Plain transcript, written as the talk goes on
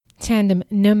Tandem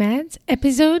Nomads,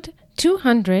 episode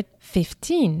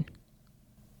 215.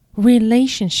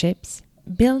 Relationships.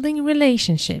 Building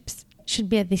relationships should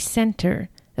be at the center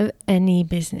of any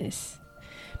business.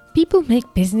 People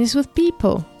make business with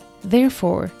people.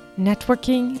 Therefore,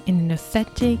 networking in an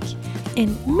authentic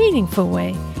and meaningful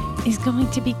way is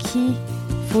going to be key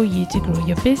for you to grow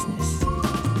your business.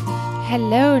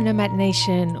 Hello, Nomad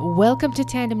Nation. Welcome to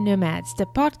Tandem Nomads, the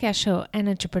podcast show and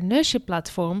entrepreneurship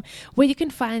platform where you can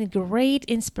find great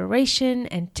inspiration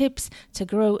and tips to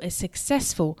grow a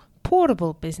successful,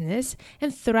 portable business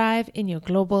and thrive in your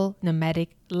global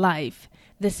nomadic life.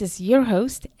 This is your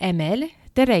host, Emel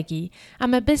Deregi.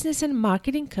 I'm a business and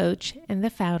marketing coach and the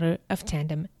founder of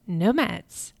Tandem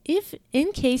Nomads. If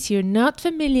in case you're not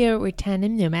familiar with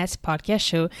Tandem Nomads podcast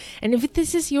show, and if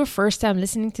this is your first time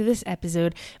listening to this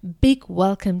episode, big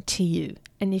welcome to you.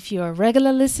 And if you're a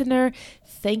regular listener,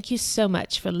 thank you so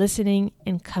much for listening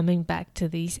and coming back to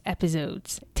these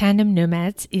episodes. Tandem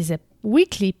Nomads is a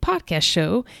weekly podcast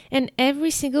show, and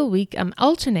every single week I'm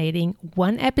alternating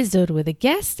one episode with a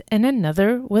guest and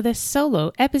another with a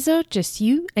solo episode, just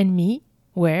you and me,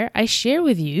 where I share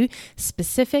with you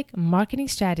specific marketing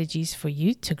strategies for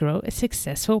you to grow a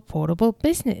successful portable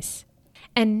business.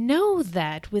 And know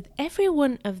that with every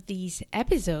one of these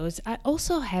episodes, I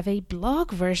also have a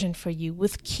blog version for you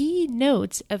with key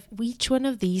notes of each one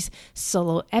of these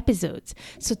solo episodes.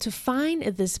 So to find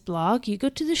this blog, you go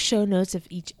to the show notes of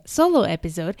each solo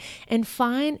episode and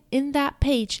find in that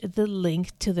page the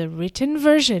link to the written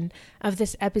version of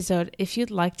this episode if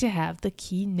you'd like to have the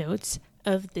key notes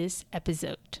of this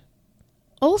episode.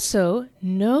 Also,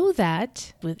 know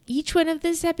that with each one of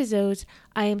these episodes,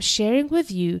 I am sharing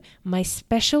with you my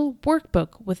special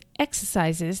workbook with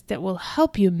exercises that will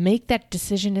help you make that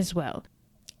decision as well.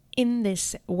 In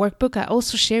this workbook, I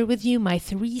also share with you my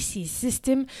 3C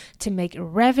system to make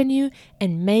revenue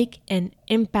and make an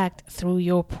impact through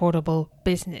your portable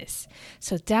business.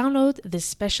 So download this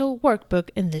special workbook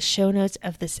in the show notes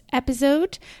of this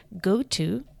episode. Go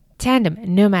to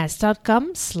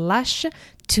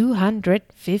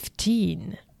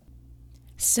tandemnomads.com/215.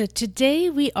 So today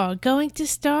we are going to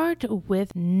start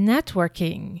with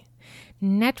networking.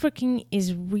 Networking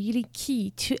is really key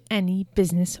to any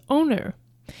business owner.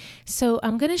 So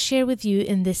I'm going to share with you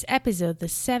in this episode the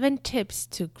 7 tips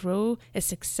to grow a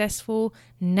successful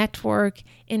network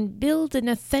and build an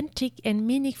authentic and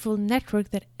meaningful network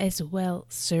that as well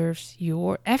serves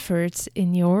your efforts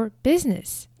in your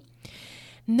business.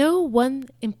 Know one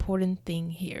important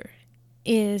thing here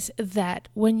is that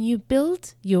when you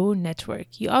build your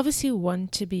network, you obviously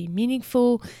want to be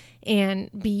meaningful and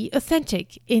be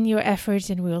authentic in your efforts,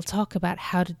 and we'll talk about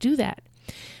how to do that.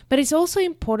 But it's also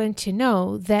important to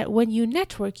know that when you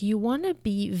network, you want to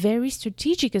be very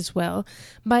strategic as well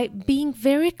by being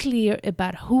very clear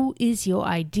about who is your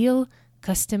ideal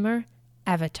customer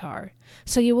avatar.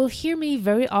 So you will hear me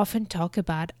very often talk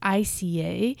about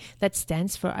ICA, that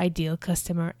stands for Ideal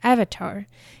Customer Avatar.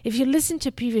 If you listen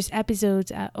to previous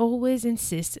episodes, I always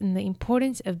insist on the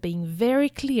importance of being very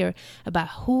clear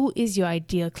about who is your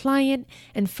ideal client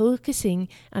and focusing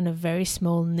on a very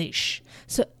small niche.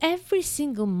 So every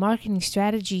single marketing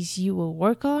strategies you will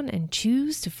work on and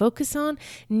choose to focus on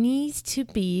needs to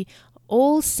be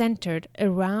all centered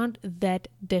around that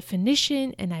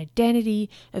definition and identity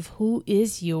of who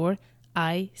is your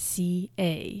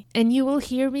ICA. And you will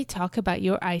hear me talk about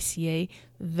your ICA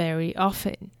very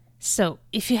often. So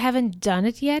if you haven't done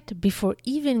it yet, before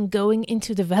even going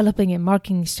into developing a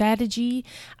marketing strategy,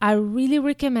 I really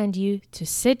recommend you to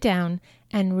sit down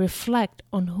and reflect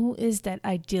on who is that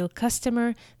ideal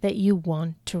customer that you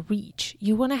want to reach.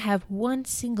 You want to have one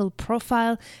single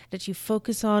profile that you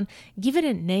focus on, give it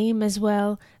a name as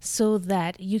well, so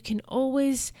that you can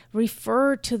always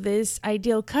refer to this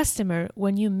ideal customer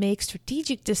when you make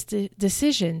strategic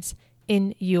decisions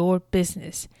in your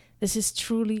business. This is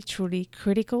truly, truly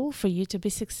critical for you to be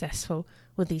successful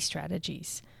with these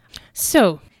strategies.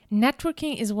 So,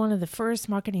 networking is one of the first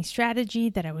marketing strategy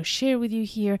that I will share with you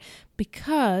here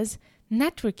because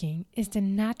networking is the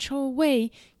natural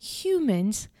way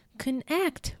humans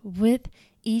connect with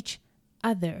each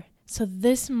other. So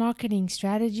this marketing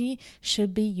strategy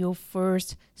should be your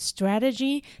first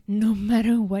strategy, no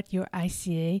matter what your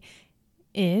ICA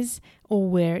is or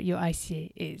where your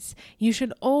ICA is. You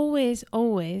should always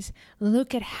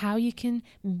look at how you can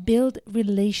build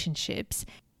relationships.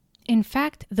 In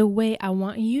fact, the way I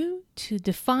want you to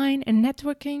define a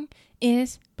networking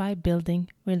is by building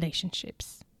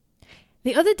relationships.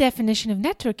 The other definition of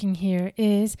networking here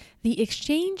is the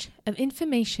exchange of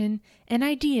information and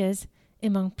ideas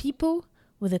among people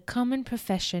with a common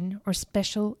profession or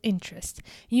special interest,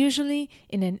 usually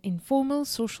in an informal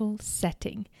social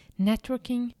setting.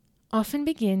 Networking often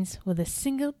begins with a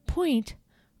single point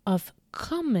of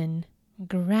common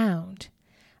ground.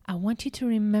 I want you to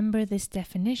remember this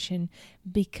definition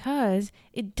because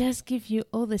it does give you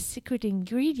all the secret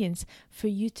ingredients for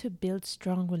you to build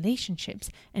strong relationships.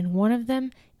 And one of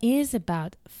them is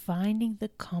about finding the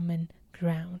common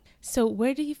ground. So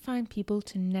where do you find people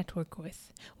to network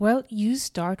with? Well, you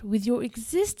start with your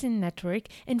existing network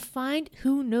and find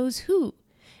who knows who.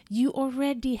 You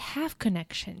already have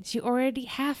connections. You already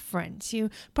have friends. You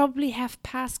probably have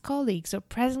past colleagues or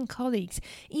present colleagues.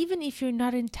 Even if you're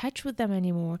not in touch with them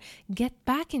anymore, get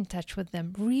back in touch with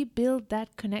them. Rebuild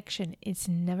that connection. It's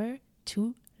never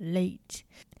too late.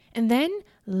 And then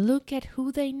look at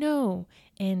who they know.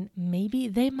 And maybe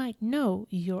they might know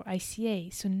your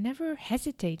ICA. So never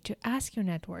hesitate to ask your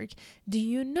network, do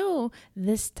you know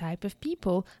this type of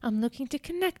people I'm looking to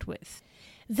connect with?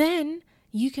 Then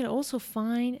you can also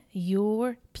find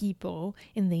your people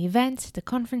in the events, the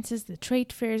conferences, the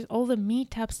trade fairs, all the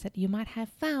meetups that you might have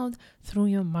found through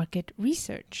your market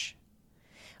research.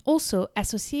 Also,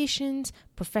 associations,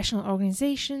 professional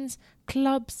organizations,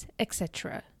 clubs,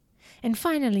 etc. And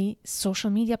finally, social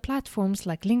media platforms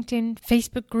like LinkedIn,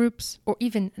 Facebook groups, or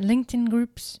even LinkedIn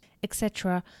groups,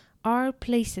 etc. are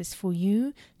places for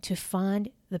you to find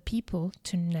the people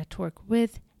to network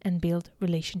with and build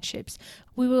relationships.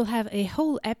 We will have a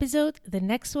whole episode, the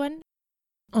next one,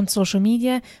 on social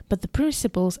media, but the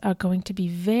principles are going to be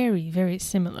very, very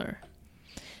similar.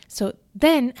 So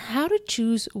then, how to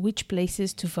choose which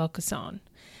places to focus on?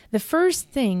 The first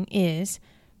thing is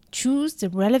choose the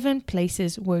relevant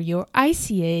places where your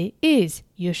ICA is.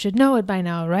 You should know it by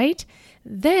now, right?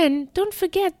 Then don't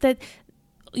forget that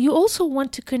you also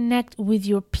want to connect with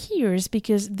your peers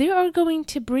because they are going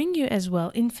to bring you as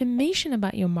well information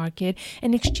about your market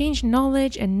and exchange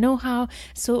knowledge and know-how.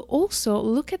 So also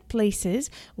look at places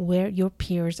where your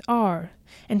peers are.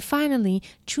 And finally,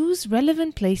 choose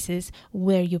relevant places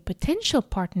where your potential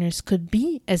partners could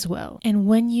be as well. And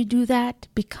when you do that,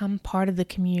 become part of the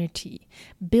community.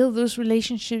 Build those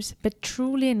relationships, but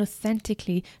truly and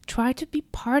authentically try to be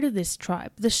part of this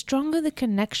tribe. The stronger the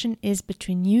connection is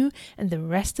between you and the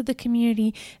rest of the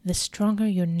community, the stronger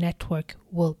your network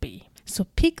will be. So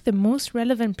pick the most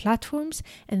relevant platforms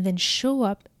and then show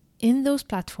up in those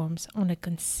platforms on a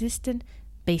consistent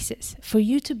basis. For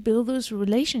you to build those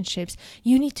relationships,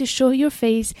 you need to show your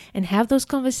face and have those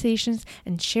conversations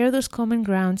and share those common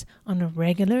grounds on a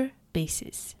regular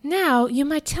basis. Now, you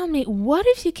might tell me, what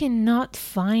if you cannot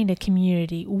find a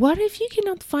community? What if you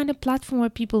cannot find a platform where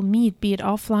people meet, be it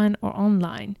offline or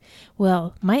online?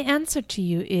 Well, my answer to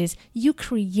you is you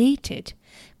create it.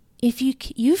 If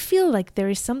you feel like there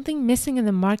is something missing in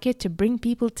the market to bring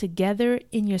people together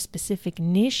in your specific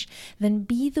niche, then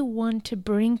be the one to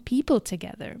bring people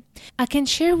together. I can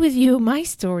share with you my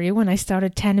story when I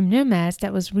started Tandem Nomads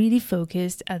that was really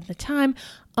focused at the time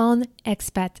on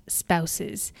expat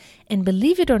spouses. And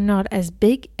believe it or not, as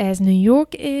big as New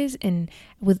York is and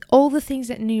with all the things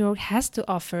that New York has to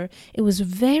offer, it was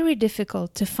very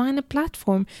difficult to find a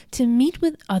platform to meet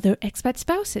with other expat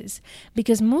spouses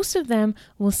because most of them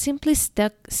will simply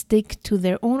stick to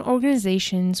their own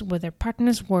organizations where their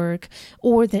partners work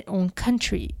or their own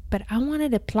country. But I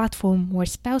wanted a platform where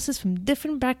spouses from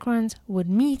different backgrounds would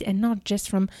meet and not just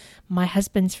from my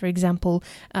husband's, for example,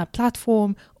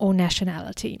 platform or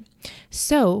nationality.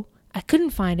 So I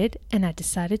couldn't find it and I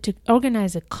decided to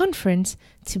organize a conference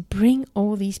to bring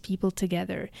all these people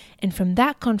together. And from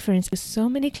that conference, so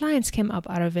many clients came up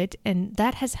out of it, and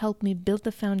that has helped me build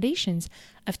the foundations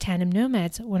of Tandem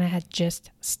Nomads when I had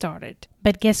just started.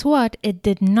 But guess what? It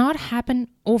did not happen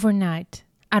overnight.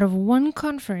 Out of one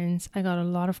conference, I got a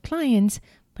lot of clients,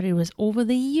 but it was over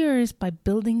the years by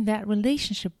building that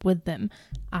relationship with them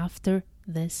after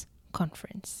this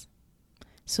conference.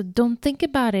 So don't think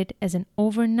about it as an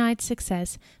overnight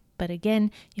success, but again,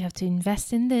 you have to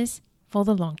invest in this for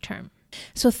the long term.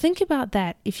 So think about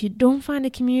that. If you don't find a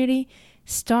community,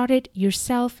 start it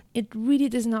yourself. It really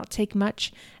does not take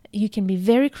much. You can be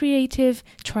very creative,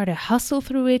 try to hustle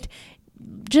through it.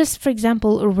 Just, for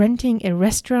example, renting a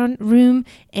restaurant room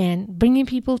and bringing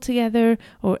people together,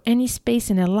 or any space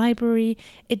in a library.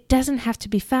 It doesn't have to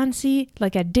be fancy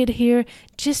like I did here.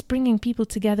 Just bringing people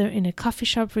together in a coffee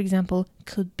shop, for example,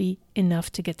 could be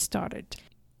enough to get started.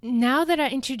 Now that I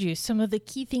introduced some of the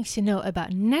key things to know about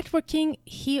networking,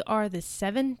 here are the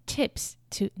 7 tips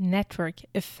to network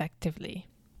effectively.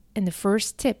 And the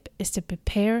first tip is to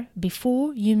prepare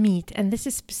before you meet. And this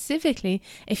is specifically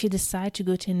if you decide to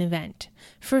go to an event.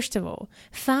 First of all,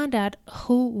 find out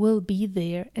who will be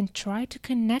there and try to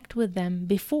connect with them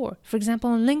before. For example,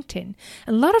 on LinkedIn,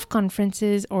 a lot of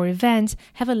conferences or events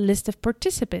have a list of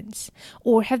participants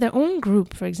or have their own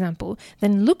group, for example.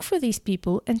 Then look for these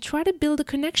people and try to build a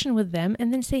connection with them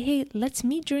and then say, hey, let's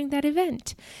meet during that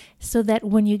event. So that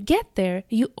when you get there,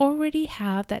 you already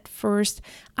have that first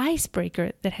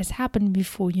icebreaker that has happened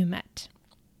before you met.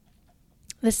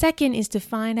 The second is to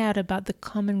find out about the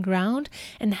common ground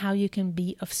and how you can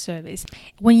be of service.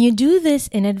 When you do this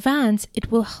in advance, it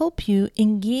will help you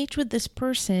engage with this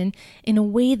person in a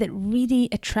way that really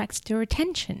attracts their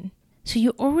attention. So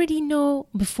you already know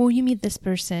before you meet this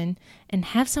person and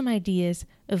have some ideas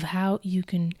of how you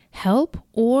can help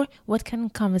or what kind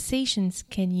of conversations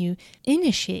can you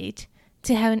initiate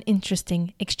to have an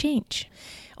interesting exchange.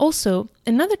 Also,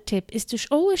 another tip is to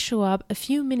always show up a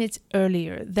few minutes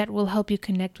earlier. That will help you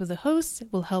connect with the hosts,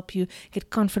 will help you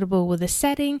get comfortable with the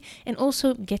setting, and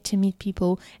also get to meet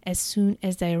people as soon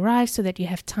as they arrive so that you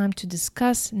have time to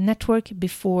discuss, network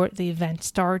before the event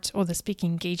starts or the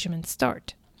speaking engagement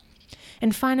start.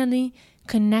 And finally,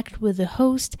 connect with the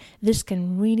host. This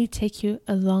can really take you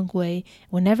a long way.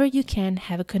 Whenever you can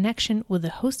have a connection with the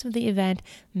host of the event,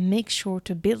 make sure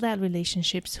to build that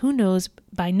relationships. Who knows,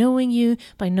 by knowing you,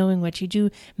 by knowing what you do,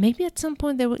 maybe at some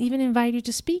point they will even invite you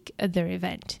to speak at their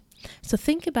event. So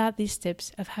think about these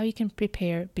tips of how you can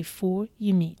prepare before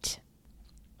you meet.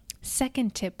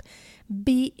 Second tip,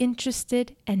 be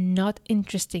interested and not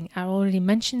interesting. I already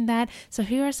mentioned that. So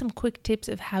here are some quick tips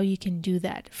of how you can do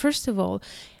that. First of all,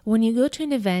 when you go to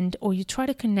an event or you try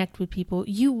to connect with people,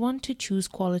 you want to choose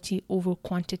quality over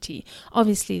quantity.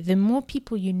 Obviously, the more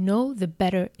people you know, the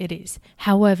better it is.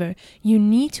 However, you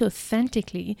need to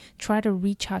authentically try to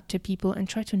reach out to people and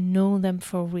try to know them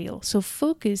for real. So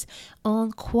focus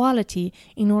on quality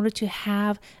in order to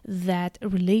have that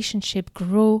relationship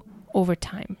grow over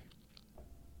time.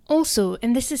 Also,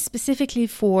 and this is specifically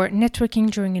for networking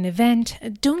during an event,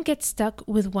 don't get stuck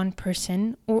with one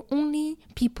person or only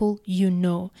people you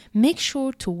know. Make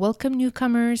sure to welcome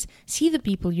newcomers, see the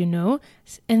people you know,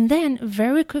 and then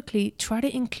very quickly try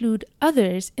to include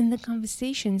others in the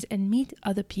conversations and meet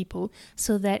other people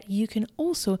so that you can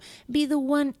also be the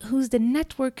one who's the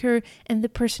networker and the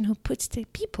person who puts the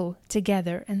people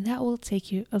together, and that will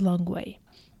take you a long way.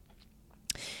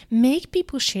 Make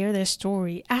people share their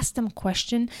story, ask them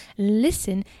questions,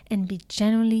 listen, and be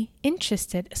genuinely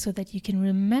interested so that you can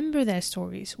remember their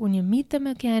stories. When you meet them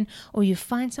again or you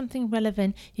find something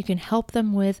relevant, you can help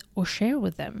them with or share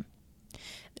with them.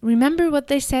 Remember what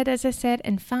they said, as I said,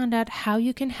 and find out how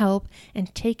you can help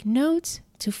and take notes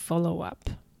to follow up.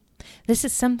 This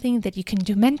is something that you can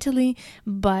do mentally,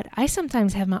 but I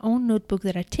sometimes have my own notebook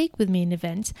that I take with me in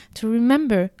events to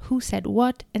remember who said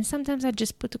what, and sometimes I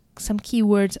just put some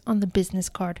keywords on the business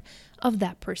card of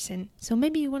that person. So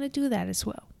maybe you want to do that as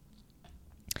well.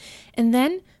 And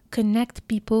then connect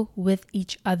people with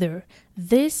each other.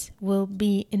 This will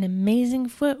be an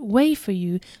amazing way for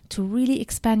you to really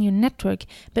expand your network,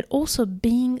 but also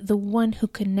being the one who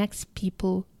connects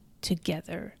people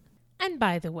together. And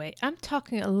by the way, I'm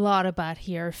talking a lot about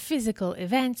here physical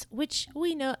events, which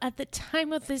we know at the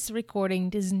time of this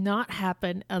recording does not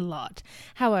happen a lot.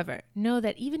 However, know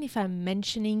that even if I'm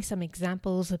mentioning some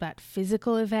examples about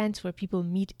physical events where people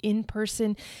meet in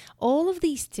person, all of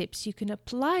these tips, you can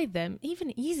apply them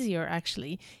even easier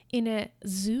actually in a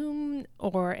Zoom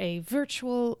or a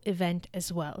virtual event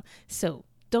as well. So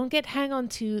don't get hung on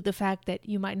to the fact that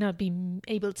you might not be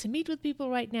able to meet with people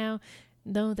right now.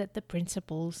 Know that the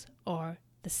principles are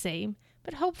the same,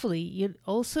 but hopefully you'll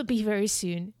also be very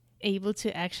soon able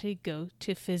to actually go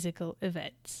to physical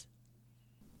events.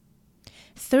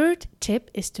 Third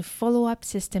tip is to follow up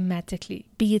systematically,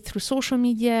 be it through social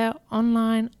media,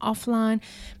 online, offline.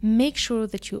 Make sure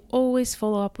that you always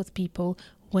follow up with people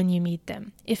when you meet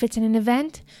them. If it's in an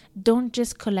event, don't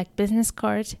just collect business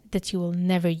cards that you will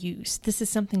never use. This is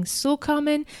something so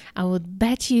common. I would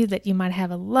bet you that you might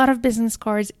have a lot of business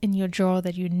cards in your drawer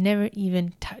that you never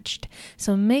even touched.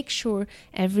 So make sure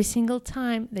every single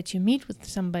time that you meet with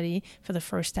somebody for the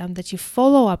first time that you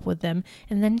follow up with them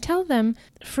and then tell them,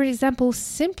 for example,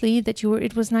 simply that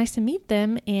it was nice to meet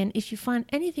them, and if you find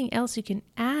anything else you can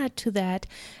add to that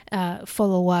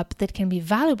follow up that can be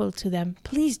valuable to them,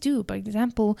 please do. For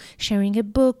example, sharing a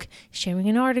book, sharing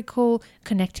an article,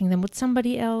 connecting them with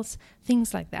somebody else,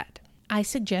 things like that. I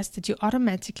suggest that you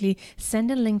automatically send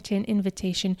a LinkedIn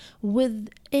invitation with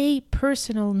a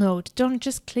personal note. Don't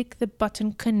just click the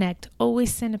button connect.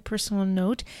 Always send a personal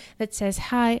note that says,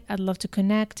 "Hi, I'd love to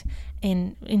connect."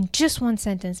 And in just one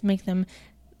sentence, make them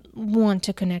want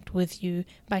to connect with you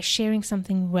by sharing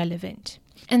something relevant.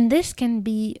 And this can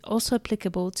be also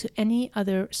applicable to any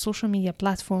other social media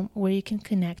platform where you can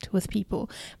connect with people.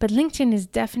 But LinkedIn is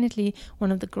definitely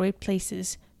one of the great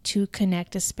places to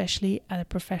connect, especially at a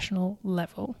professional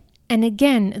level. And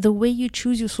again, the way you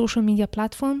choose your social media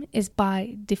platform is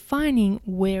by defining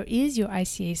where is your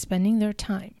ICA spending their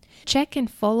time. Check and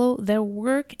follow their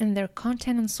work and their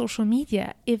content on social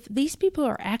media. If these people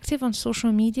are active on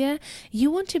social media, you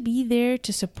want to be there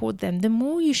to support them. The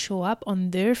more you show up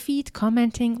on their feed,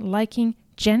 commenting, liking,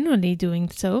 generally doing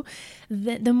so,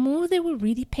 the more they will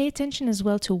really pay attention as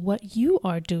well to what you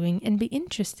are doing and be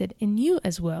interested in you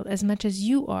as well, as much as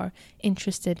you are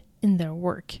interested in their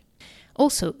work.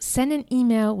 Also, send an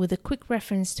email with a quick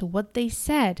reference to what they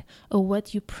said or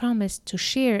what you promised to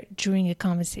share during a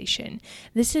conversation.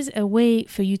 This is a way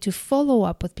for you to follow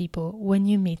up with people when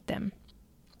you meet them.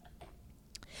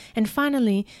 And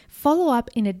finally, follow up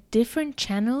in a different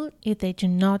channel if they do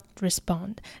not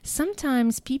respond.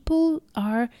 Sometimes people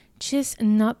are just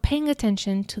not paying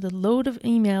attention to the load of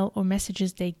email or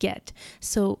messages they get.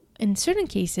 So in certain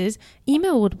cases,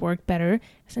 email would work better.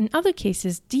 In other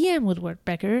cases, DM would work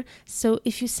better. So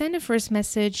if you send a first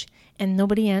message and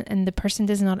the person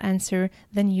does not answer,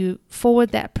 then you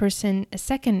forward that person a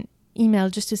second email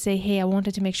just to say, "Hey, I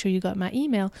wanted to make sure you got my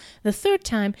email." The third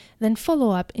time, then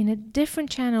follow up in a different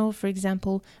channel, for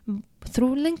example,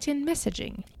 through LinkedIn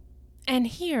messaging. And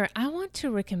here, I want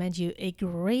to recommend you a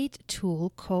great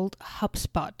tool called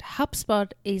HubSpot.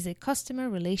 HubSpot is a customer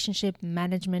relationship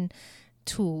management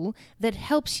tool that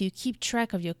helps you keep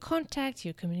track of your contacts,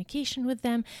 your communication with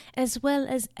them, as well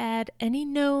as add any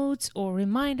notes or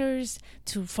reminders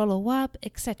to follow up,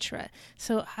 etc.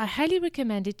 So I highly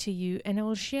recommend it to you, and I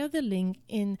will share the link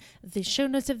in the show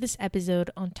notes of this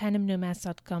episode on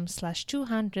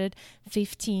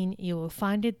tandemnomads.com/215. You will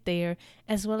find it there,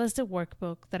 as well as the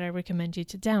workbook that I recommend you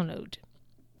to download.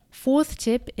 Fourth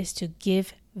tip is to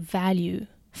give value.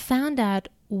 Find out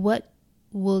what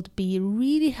would be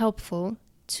really helpful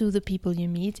to the people you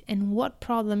meet and what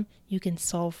problem you can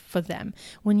solve for them.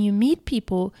 When you meet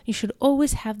people, you should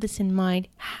always have this in mind.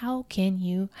 How can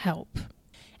you help?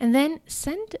 And then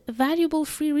send valuable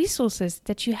free resources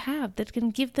that you have that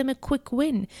can give them a quick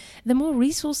win. The more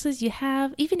resources you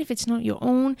have, even if it's not your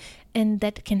own, and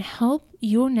that can help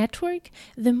your network,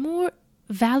 the more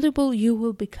valuable you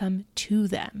will become to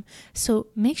them. So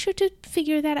make sure to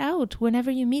figure that out. Whenever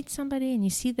you meet somebody and you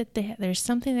see that there's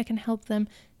something that can help them,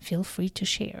 feel free to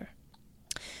share.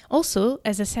 Also,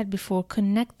 as I said before,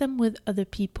 connect them with other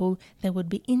people that would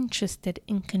be interested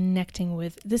in connecting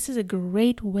with. This is a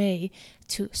great way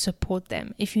to support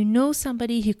them. If you know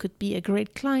somebody who could be a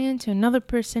great client to another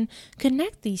person,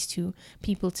 connect these two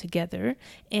people together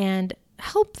and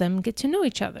help them get to know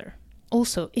each other.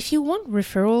 Also, if you want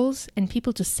referrals and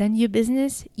people to send you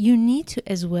business, you need to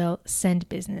as well send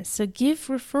business. So give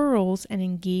referrals and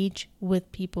engage with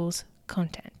people's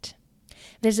content.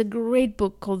 There's a great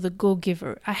book called The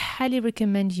Go-Giver. I highly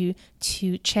recommend you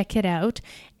to check it out.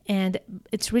 And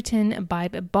it's written by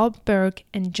Bob Burg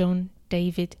and John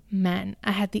David Mann.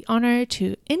 I had the honor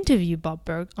to interview Bob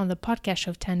Burg on the podcast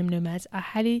show Tandem Nomads. I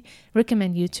highly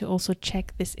recommend you to also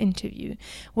check this interview,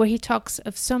 where he talks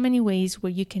of so many ways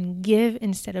where you can give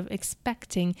instead of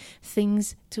expecting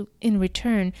things in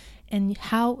return, and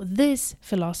how this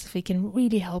philosophy can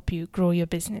really help you grow your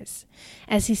business.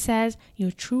 As he says,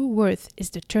 your true worth is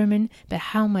determined by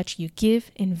how much you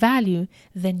give in value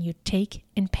than you take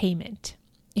in payment.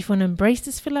 If you want to embrace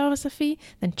this philosophy,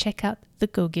 then check out The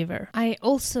Go-Giver. I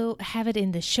also have it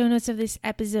in the show notes of this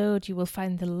episode. You will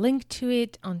find the link to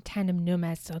it on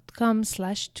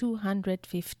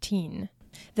tandemnomads.com/215.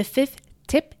 The fifth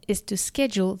tip is to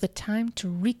schedule the time to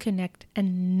reconnect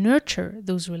and nurture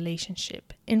those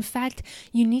relationships. In fact,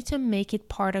 you need to make it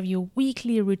part of your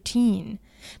weekly routine.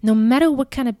 No matter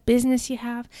what kind of business you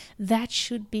have, that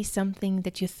should be something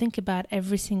that you think about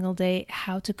every single day,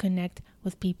 how to connect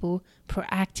with people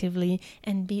proactively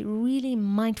and be really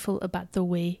mindful about the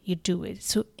way you do it.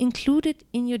 So include it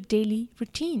in your daily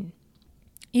routine.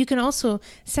 You can also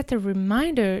set a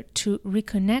reminder to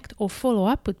reconnect or follow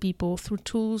up with people through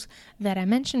tools that I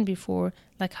mentioned before,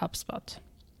 like HubSpot.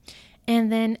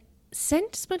 And then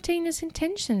send spontaneous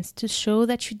intentions to show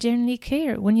that you genuinely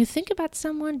care. When you think about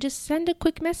someone, just send a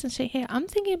quick message. Say, "Hey, I'm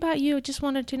thinking about you. I just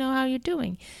wanted to know how you're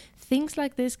doing." Things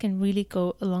like this can really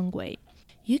go a long way.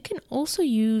 You can also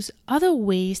use other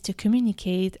ways to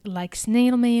communicate, like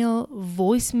snail mail,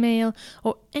 voicemail,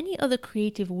 or any other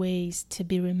creative ways to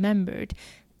be remembered.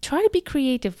 Try to be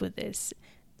creative with this.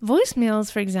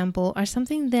 Voicemails, for example, are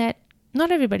something that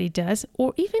not everybody does,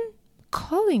 or even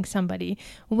calling somebody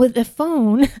with a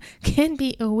phone can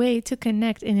be a way to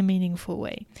connect in a meaningful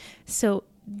way. So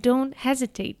don't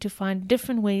hesitate to find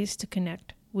different ways to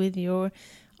connect with your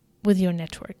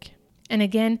network. And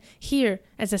again, here,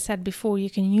 as I said before, you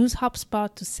can use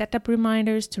HubSpot to set up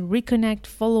reminders, to reconnect,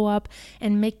 follow up,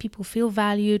 and make people feel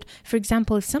valued. For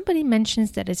example, if somebody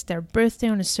mentions that it's their birthday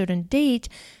on a certain date,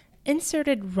 insert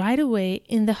it right away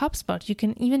in the HubSpot. You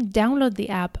can even download the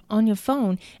app on your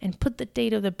phone and put the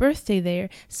date of the birthday there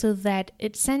so that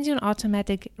it sends you an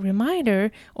automatic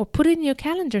reminder, or put it in your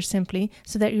calendar simply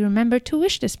so that you remember to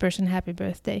wish this person happy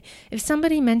birthday. If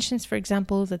somebody mentions, for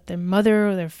example, that their mother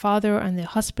or their father are in the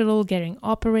hospital getting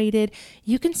operated,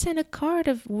 you can send a card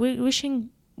of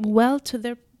wishing well to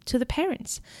the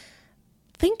parents.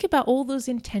 Think about all those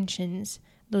intentions,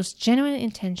 those genuine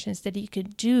intentions that you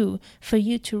could do for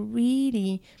you to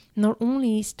really not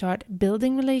only start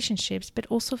building relationships, but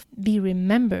also be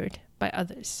remembered by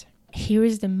others. Here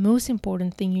is the most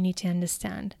important thing you need to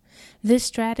understand. This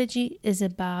strategy is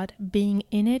about being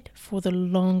in it for the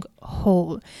long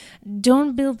haul.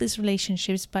 Don't build these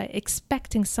relationships by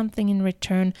expecting something in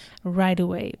return right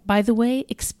away. By the way,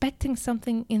 expecting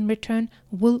something in return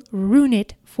will ruin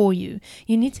it for you.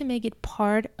 You need to make it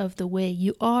part of the way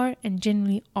you are and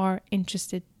genuinely are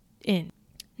interested in.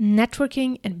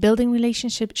 Networking and building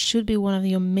relationships should be one of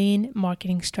your main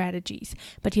marketing strategies,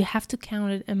 but you have to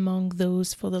count it among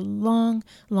those for the long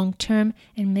term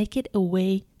and make it a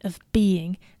way of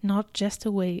being, not just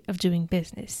a way of doing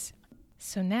business.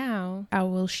 So now I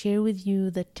will share with you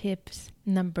the tips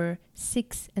number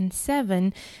 6 and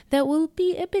 7 that will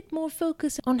be a bit more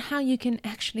focused on how you can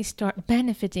actually start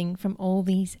benefiting from all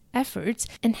these efforts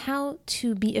and how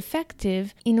to be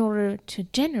effective in order to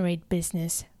generate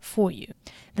business for you.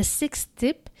 The 6th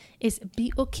tip is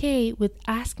be okay with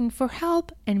asking for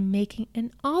help and making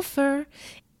an offer.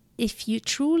 If you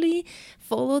truly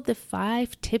follow the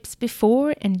 5 tips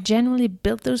before and genuinely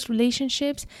build those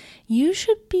relationships, you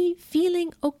should be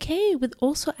feeling okay with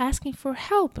also asking for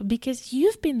help because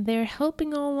you've been there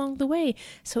helping all along the way.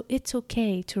 So it's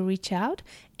okay to reach out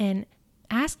and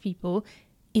ask people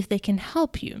if they can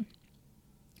help you.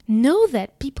 Know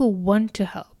that people want to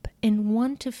help and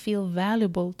want to feel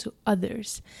valuable to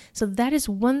others. So that is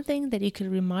one thing that you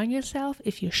could remind yourself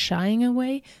if you're shying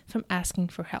away from asking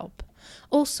for help.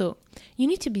 Also, you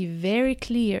need to be very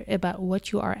clear about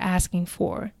what you are asking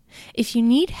for. If you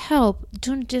need help,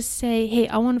 don't just say, hey,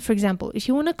 for example, if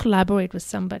you want to collaborate with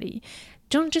somebody,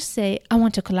 don't just say, I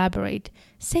want to collaborate.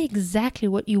 Say exactly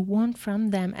what you want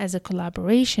from them as a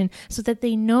collaboration so that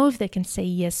they know if they can say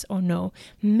yes or no.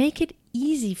 Make it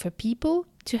easy for people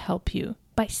to help you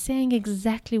by saying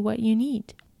exactly what you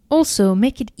need. Also,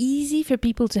 make it easy for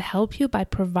people to help you by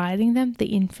providing them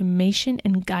the information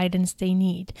and guidance they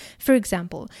need. For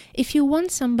example, if you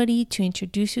want somebody to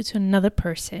introduce you to another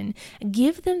person,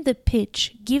 give them the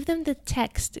pitch, give them the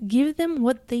text, give them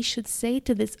what they should say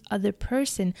to this other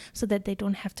person so that they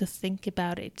don't have to think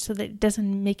about it, so that it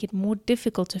doesn't make it more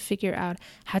difficult to figure out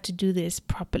how to do this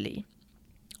properly.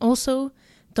 Also,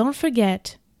 don't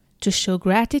forget to show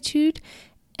gratitude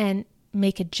and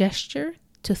make a gesture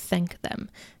to thank them.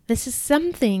 This is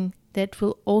something that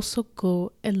will also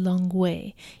go a long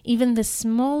way. Even the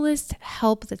smallest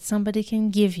help that somebody can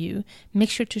give you, make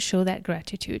sure to show that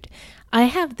gratitude. I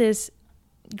have this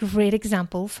great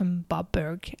example from Bob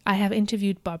Burg. I have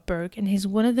interviewed Bob Burg, and he's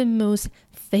one of the most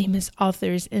famous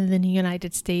authors in the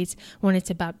United States when it's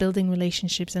about building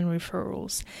relationships and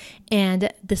referrals.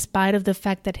 And despite of the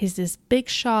fact that he's this big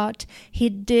shot, he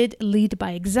did lead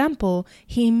by example.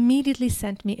 He immediately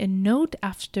sent me a note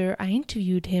after I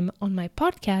interviewed him on my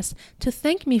podcast to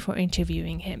thank me for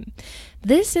interviewing him.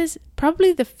 This is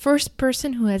probably the first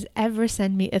person who has ever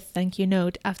sent me a thank you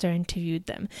note after I interviewed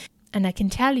them. And I can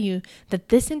tell you that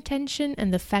this intention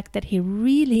and the fact that he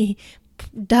really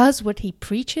does what he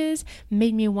preaches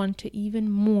made me want to even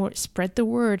more spread the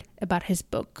word about his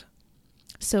book.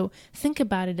 So think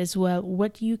about it as well,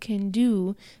 what you can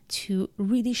do to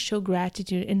really show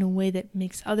gratitude in a way that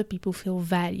makes other people feel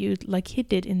valued, like he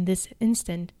did in this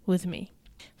instant with me.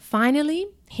 Finally,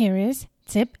 here is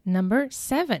Tip number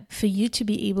 7, for you to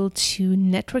be able to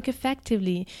network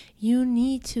effectively, you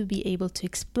need to be able to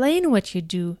explain what you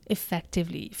do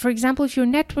effectively. For example, if you're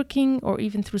networking or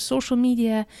even through social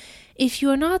media, if you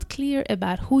are not clear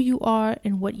about who you are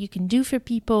and what you can do for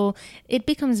people, it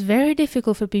becomes very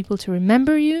difficult for people to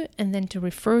remember you and then to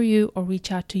refer you or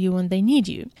reach out to you when they need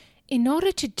you. In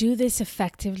order to do this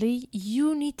effectively,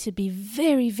 you need to be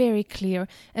very, very clear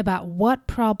about what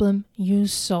problem you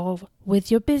solve with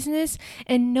your business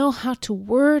and know how to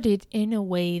word it in a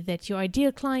way that your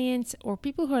ideal clients or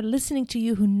people who are listening to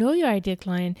you who know your ideal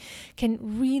client can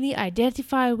really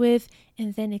identify with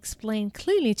and then explain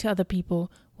clearly to other people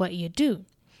what you do.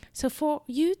 So for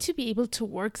you to be able to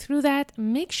work through that,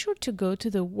 make sure to go to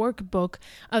the workbook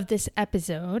of this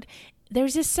episode.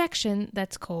 There's a section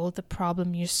that's called the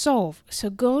problem you solve. So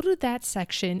go to that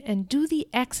section and do the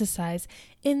exercise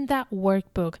in that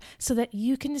workbook so that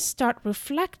you can start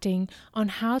reflecting on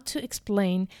how to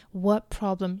explain what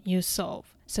problem you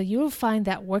solve. So you'll find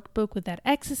that workbook with that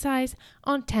exercise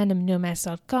on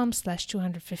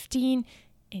tandemnomads.com/215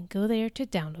 and go there to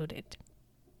download it.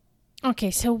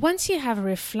 Okay, so once you have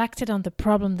reflected on the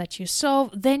problem that you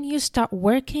solve, then you start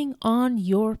working on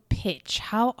your pitch.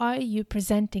 How are you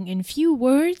presenting in few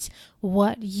words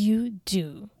what you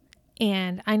do?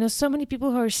 And I know so many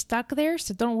people who are stuck there,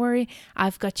 so don't worry,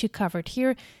 I've got you covered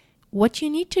here. What you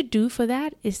need to do for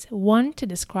that is, 1, to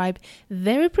describe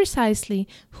very precisely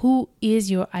who is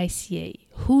your ICA,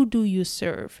 who do you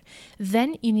serve.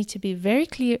 Then you need to be very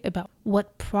clear about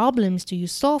what problems do you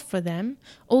solve for them,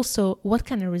 also what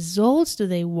kind of results do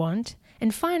they want,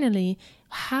 and finally,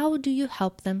 how do you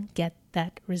help them get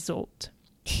that result.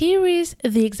 Here is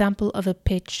the example of a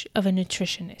pitch of a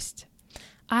nutritionist.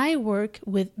 I work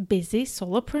with busy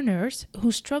solopreneurs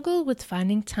who struggle with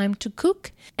finding time to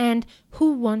cook and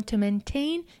who want to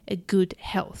maintain a good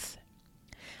health.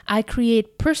 I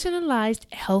create personalized,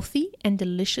 healthy, and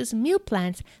delicious meal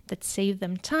plans that save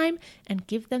them time and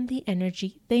give them the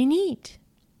energy they need.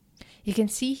 You can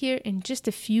see here in just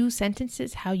a few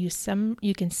sentences how you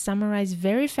can summarize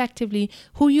very effectively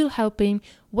who you're helping,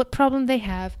 what problem they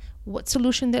have, what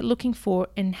solution they're looking for,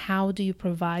 and how do you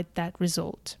provide that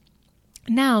result.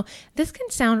 Now, this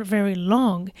can sound very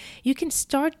long. You can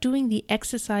start doing the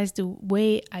exercise the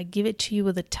way I give it to you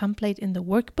with a template in the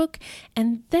workbook,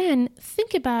 and then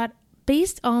think about,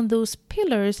 based on those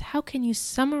pillars, how can you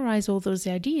summarize all those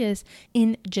ideas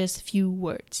in just few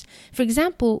words. For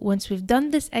example, once we've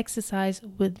done this exercise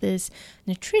with this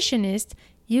nutritionist,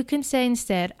 you can say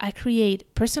instead, I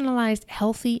create personalized,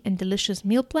 healthy, and delicious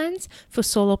meal plans for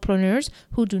solopreneurs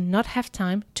who do not have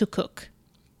time to cook.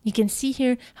 You can see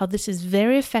here how this is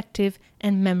very effective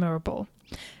and memorable.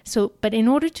 But in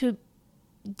order to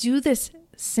do this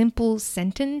simple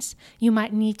sentence, you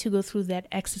might need to go through that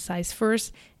exercise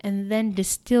first and then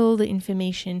distill the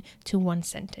information to one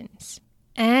sentence.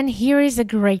 And here is the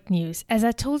great news. As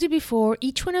I told you before,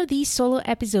 each one of these solo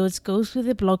episodes goes with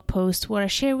a blog post where I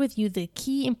share with you the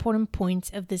key important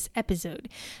points of this episode.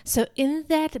 So in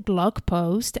that blog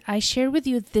post, I share with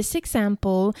you this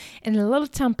example and a little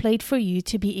template for you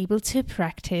to be able to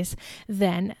practice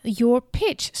then your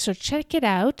pitch. So check it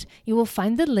out. You will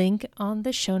find the link on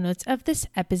the show notes of this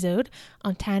episode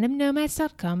on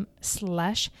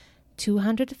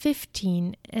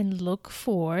tandemnomads.com/215 and look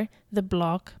for the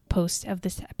blog post of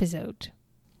this episode.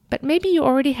 But maybe you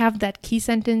already have that key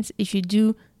sentence. If you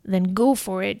do, then go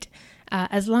for it.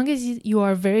 As long as you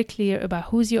are very clear about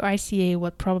who's your ICA,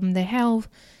 what problem they have,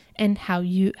 and how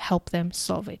you help them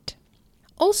solve it.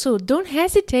 Also, don't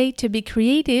hesitate to be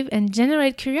creative and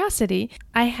generate curiosity.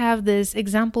 I have this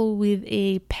example with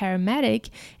a paramedic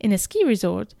in a ski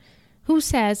resort who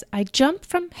says, I jump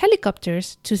from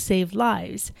helicopters to save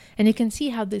lives. And you can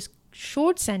see how this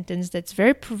short sentence that's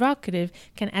very provocative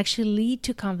can actually lead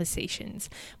to conversations.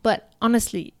 But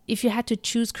honestly, if you had to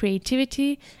choose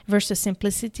creativity versus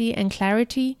simplicity and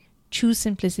clarity, choose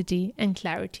simplicity and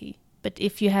clarity. But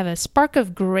if you have a spark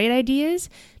of great ideas,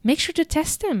 make sure to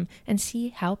test them and see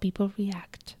how people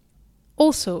react.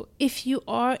 Also, if you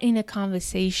are in a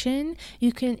conversation,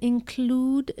 you can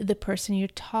include the person you're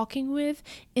talking with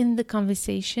in the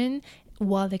conversation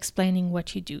while explaining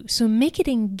what you do. So make it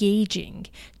engaging,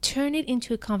 turn it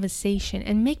into a conversation,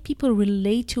 and make people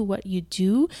relate to what you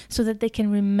do so that they can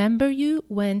remember you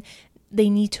when they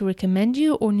need to recommend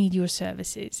you or need your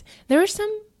services. There are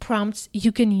some prompts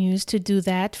you can use to do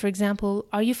that. For example,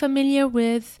 are you familiar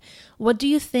with, what do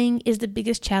you think is the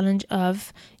biggest challenge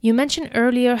of? You mentioned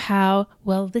earlier how,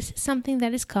 well, this is something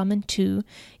that is common too.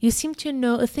 You seem to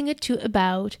know a thing or two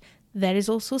about, that is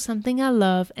also something I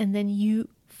love, and then you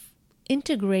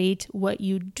integrate what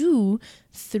you do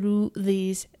through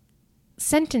these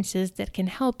sentences that can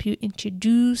help you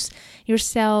introduce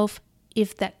yourself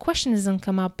if that question doesn't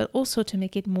come up, but also to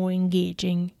make it more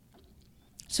engaging.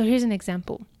 So here's an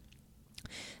example.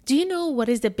 Do you know what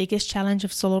is the biggest challenge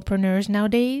of solopreneurs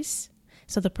nowadays?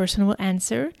 So the person will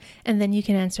answer, and then you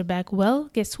can answer back, well,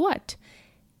 guess what?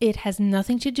 It has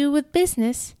nothing to do with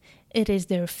business. It is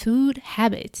their food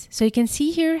habits. So you can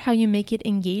see here how you make it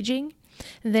engaging.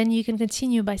 Then you can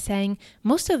continue by saying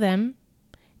most of them,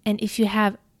 and if you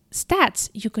have stats,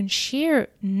 you can share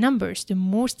numbers. The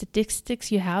more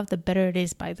statistics you have, the better it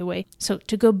is, by the way. So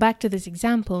to go back to this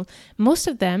example, most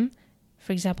of them,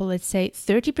 for example, let's say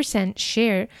 30%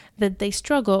 share that they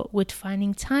struggle with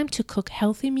finding time to cook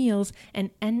healthy meals and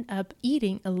end up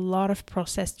eating a lot of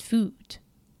processed food,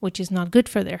 which is not good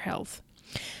for their health.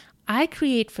 I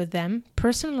create for them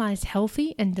personalized,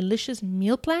 healthy, and delicious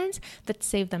meal plans that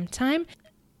save them time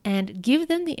and give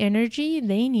them the energy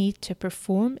they need to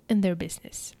perform in their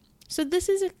business. So this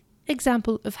is an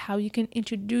example of how you can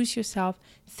introduce yourself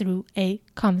through a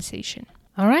conversation.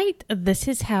 All right, this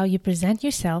is how you present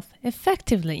yourself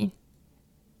effectively.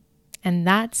 And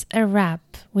that's a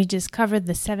wrap. We just covered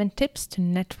the 7 tips to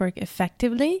network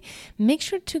effectively. Make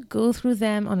sure to go through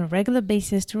them on a regular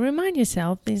basis to remind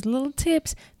yourself these little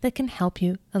tips that can help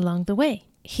you along the way.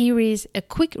 Here is a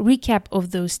quick recap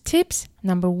of those tips.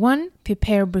 Number 1,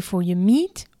 prepare before you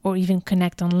meet or even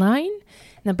connect online.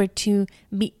 Number 2,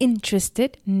 be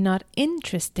interested, not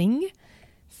interesting.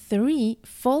 3,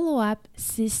 follow up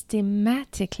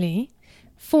systematically.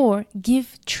 4,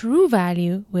 give true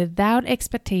value without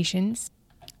expectations.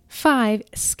 5,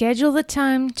 schedule the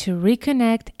time to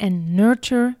reconnect and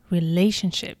nurture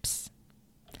relationships.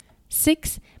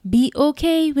 6, be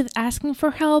okay with asking for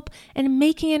help and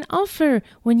making an offer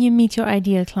when you meet your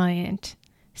ideal client.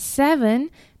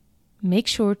 7, make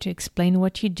sure to explain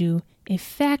what you do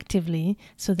effectively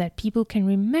so that people can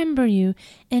remember you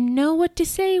and know what to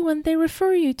say when they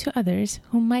refer you to others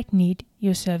who might need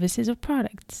your services or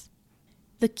products.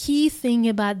 The key thing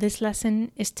about this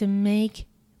lesson is to make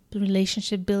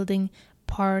relationship building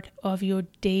part of your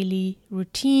daily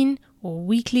routine or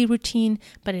weekly routine,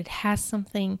 but it has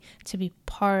something to be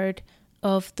part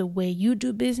of the way you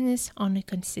do business on a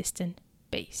consistent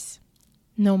base.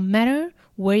 No matter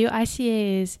where your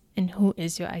ICA is and who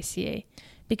is your ICA.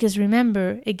 Because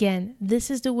remember, again,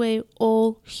 this is the way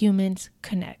all humans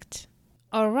connect.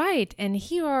 All right, and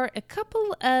here are a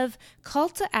couple of call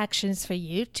to actions for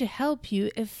you to help you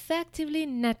effectively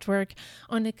network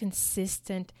on a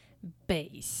consistent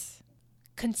base.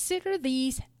 Consider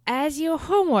these as your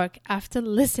homework after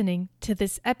listening to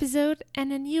this episode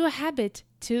and a new habit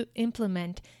to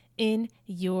implement in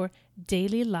your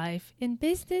daily life in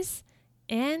business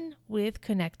and with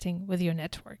connecting with your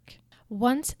network.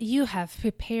 Once you have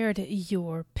prepared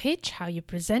your pitch, how you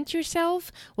present yourself,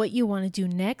 what you want to do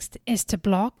next is to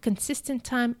block consistent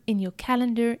time in your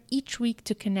calendar each week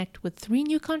to connect with 3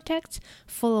 new contacts,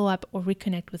 follow up or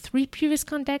reconnect with 3 previous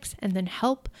contacts, and then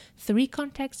help 3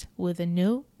 contacts with a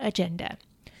no agenda.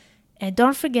 And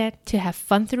don't forget to have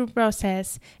fun through the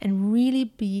process and really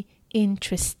be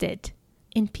interested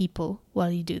in people while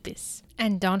you do this.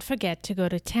 And don't forget to go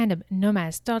to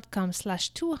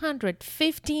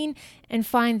tandemnomads.com/215 and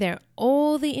find there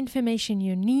all the information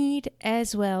you need,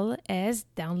 as well as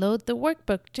download the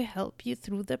workbook to help you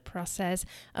through the process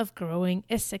of growing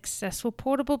a successful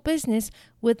portable business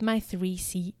with my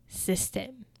 3C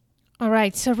system. All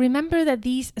right, so remember that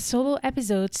these solo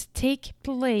episodes take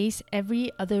place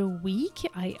every other week.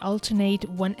 I alternate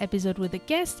 1 episode with a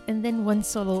guest and then 1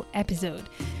 solo episode.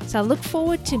 So I look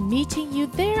forward to meeting you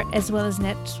there as well as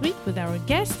next week with our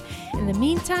guest. In the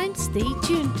meantime, stay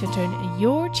tuned to turn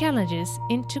your challenges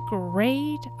into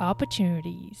great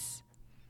opportunities.